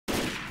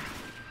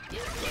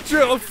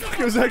true. Oh, fuck,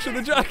 it was actually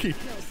the jockey.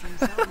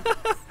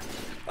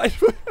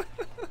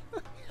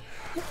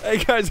 Hey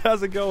guys,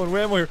 how's it going?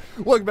 Whamo here.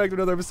 Welcome back to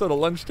another episode of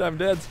Lunchtime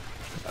Dads.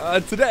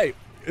 Today,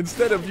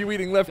 instead of you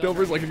eating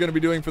leftovers like you're going to be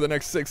doing for the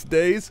next 6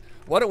 days,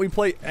 why don't we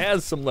play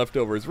as some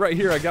leftovers? Right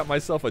here, I got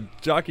myself a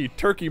jockey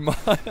turkey mod.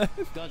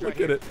 Look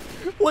at it.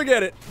 Look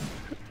at it.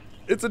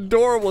 It's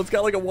adorable. It's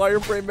got like a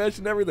wireframe mesh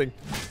and everything.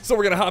 So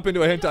we're going to hop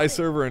into a hentai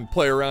server and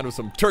play around with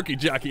some turkey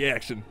jockey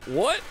action.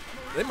 What?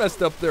 They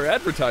messed up their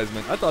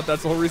advertisement. I thought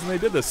that's the whole reason they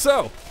did this.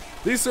 So,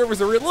 these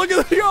servers are real. Look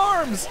at the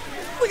arms!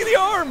 Look at the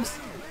arms!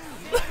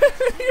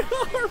 The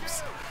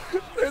arms!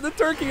 They're the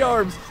turkey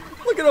arms.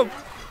 Look at him.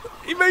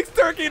 He makes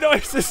turkey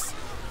noises.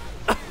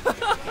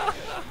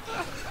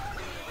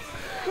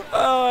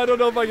 Oh, I don't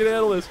know if I can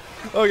handle this.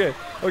 Okay,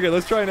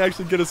 let's try and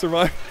actually get a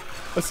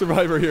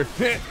survivor here.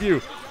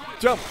 You.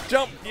 Jump.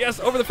 Yes,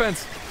 over the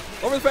fence.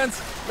 Over the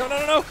fence.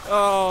 No.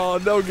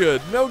 Oh, no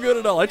good. No good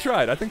at all. I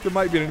tried. I think there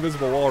might be an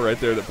invisible wall right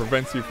there that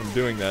prevents you from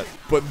doing that.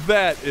 But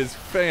that is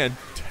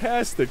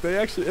fantastic.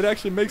 It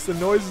actually makes the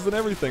noises and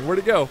everything. Where'd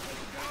it go?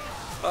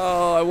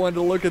 Oh, I wanted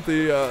to look at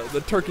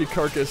the turkey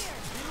carcass.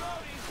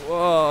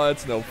 Oh,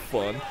 that's no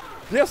fun.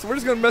 Yeah, so we're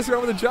just gonna mess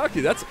around with the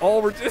jockey. That's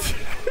all we're just.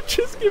 It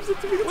just gives it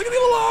to me. Look at the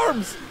little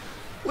arms.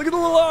 Look at the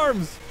little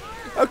arms.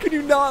 How can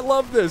you not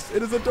love this?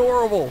 It is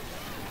adorable.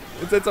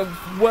 It's a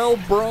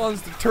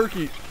well-bronzed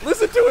turkey.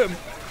 Listen to him.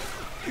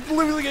 He's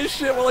losing his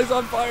shit while he's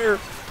on fire.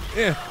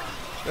 Yeah.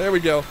 There we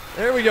go.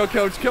 There we go,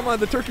 coach. Come on,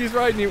 the turkey's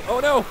riding you.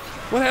 Oh no.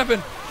 What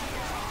happened?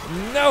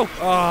 No.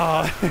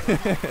 Ah.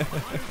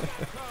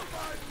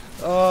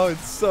 Oh,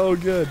 it's so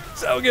good.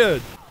 So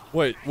good.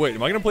 Wait, am I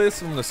going to play this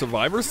from the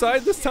survivor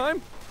side this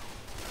time?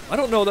 I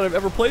don't know that I've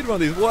ever played one of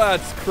these. Well,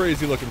 that's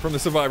crazy looking from the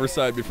survivor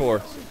side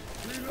before.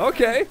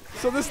 Okay,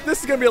 so this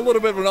is going to be a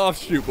little bit of an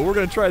offshoot, but we're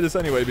going to try this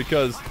anyway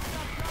because...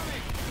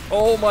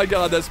 Oh my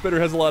god, that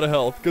spitter has a lot of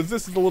health because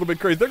this is a little bit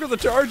crazy. There goes the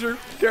charger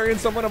carrying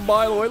someone a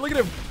mile away. Look at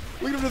him.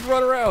 Look at him just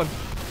run around.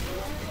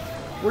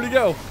 Where'd he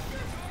go?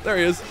 There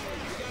he is.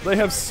 They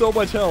have so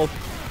much health.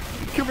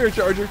 Come here,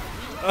 charger.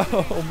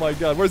 Oh my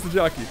god, where's the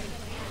jockey?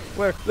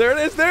 Where? There it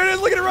is. There it is.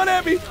 Look at it run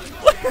at me.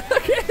 Look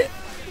at it.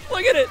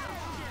 Look at it.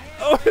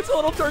 Oh, it's a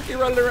little turkey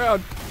running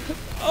around.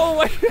 Oh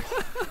my god.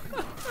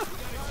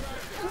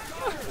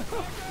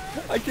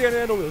 I can't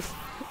handle this.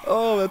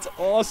 Oh, that's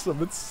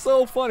awesome. It's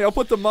so funny. I'll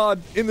put the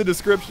mod in the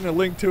description, a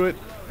link to it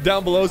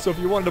down below. So if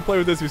you wanted to play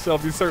with this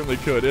yourself, you certainly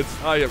could.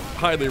 I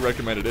highly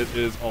recommend it. It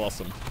is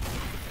awesome.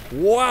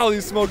 Wow,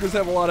 these smokers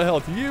have a lot of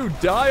health. You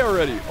die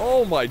already.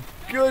 Oh my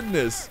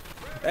goodness.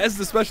 As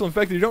the special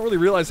infected, you don't really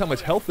realize how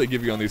much health they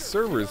give you on these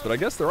servers, but I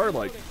guess there are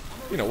like,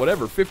 you know,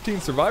 whatever, 15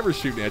 survivors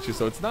shooting at you,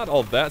 so it's not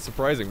all that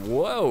surprising.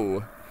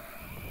 Whoa.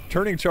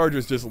 Turning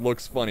chargers just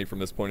looks funny from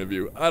this point of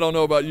view. I don't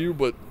know about you,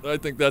 but I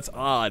think that's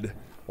odd.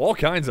 All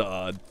kinds of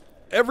odd.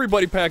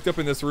 Everybody packed up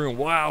in this room.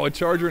 Wow, a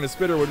charger and a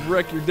spitter would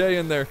wreck your day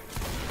in there.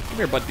 Come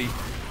here, buddy.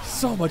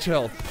 So much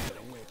health.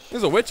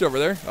 There's a witch over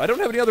there. I don't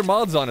have any other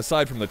mods on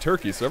aside from the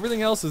turkey, so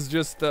everything else is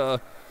just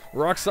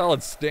rock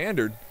solid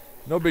standard.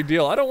 No big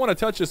deal. I don't want to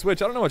touch this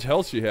witch. I don't know how much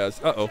health she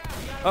has. Uh-oh.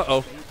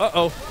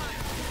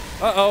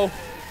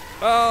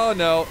 Oh,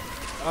 no.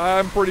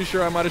 I'm pretty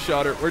sure I might have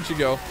shot her. Where'd she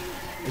go?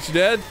 Is she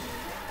dead?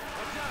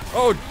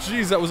 Oh,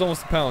 jeez, that was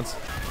almost a pounce.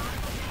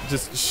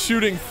 Just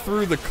shooting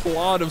through the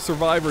clod of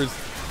survivors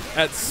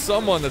at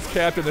someone that's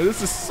captain.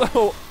 This is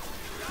so...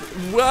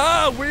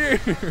 Wow,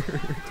 weird.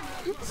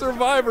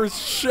 Survivors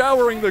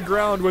showering the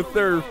ground with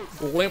their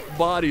limp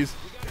bodies.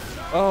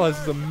 Oh, this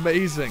is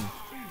amazing.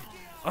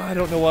 I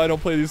don't know why I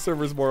don't play these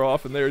servers more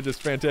often. They're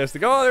just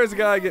fantastic. Oh, there's a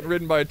guy getting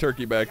ridden by a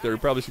turkey back there. We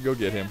probably should go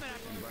get him.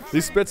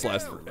 These spits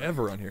last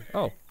forever on here.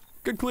 Oh,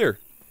 good clear.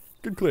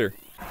 Good clear.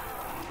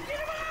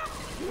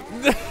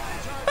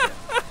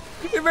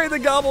 It made the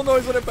gobble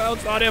noise when it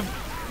bounced on him.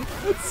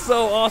 It's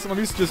so awesome. I'm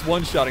used to just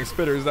one-shotting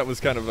spitters. That was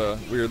kind of a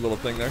weird little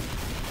thing there.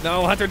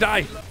 No, Hunter,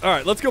 die. All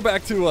right, let's go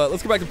back to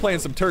playing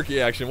some turkey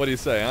action. What do you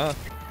say, huh?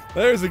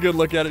 There's a good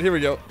look at it. Here we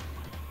go.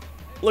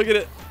 Look at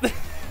it.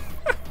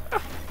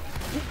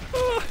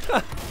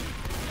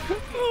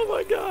 Oh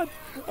my god.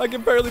 I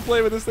can barely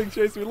play with this thing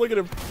chasing me. Look at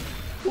him.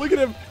 Look at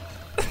him.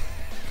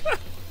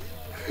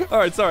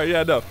 Alright, sorry.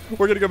 Yeah, no.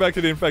 We're going to go back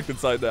to the infected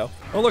side now.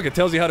 Oh, look. It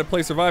tells you how to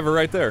play Survivor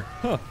right there.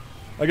 Huh.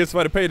 I guess if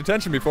I'd have paid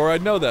attention before,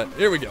 I'd know that.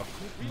 Here we go.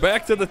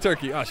 Back to the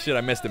turkey. Oh, shit.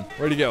 I missed him.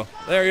 Where'd he go?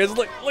 There he is.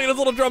 Look at his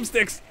little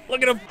drumsticks.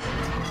 Look at him.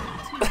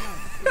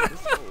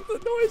 The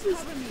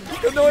noises.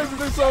 The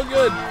noises are so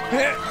good.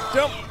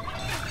 Jump.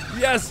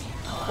 Yes.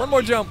 One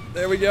more jump.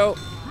 There we go.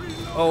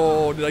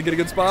 Oh, did I get a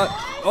good spot?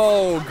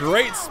 Oh,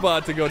 great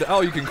spot to go to.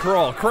 Oh, you can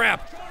crawl.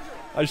 Crap.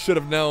 I should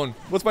have known.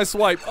 What's my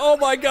swipe? Oh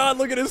my god,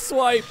 look at his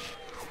swipe.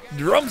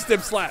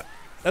 Drumstick slap.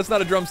 That's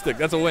not a drumstick.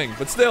 That's a wing.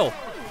 But still,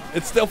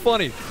 it's still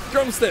funny.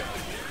 Drumstick.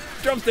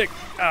 Drumstick.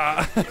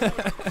 Ah.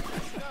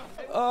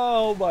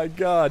 Oh my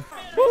god.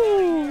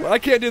 Woo. I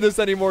can't do this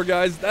anymore,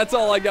 guys. That's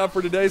all I got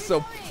for today.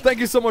 So thank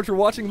you so much for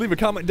watching. Leave a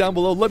comment down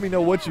below. Let me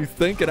know what you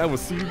think, and I will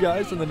see you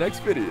guys in the next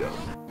video.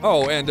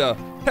 Oh, and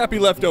happy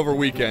leftover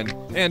weekend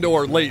and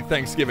or late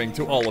Thanksgiving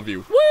to all of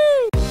you. Woo!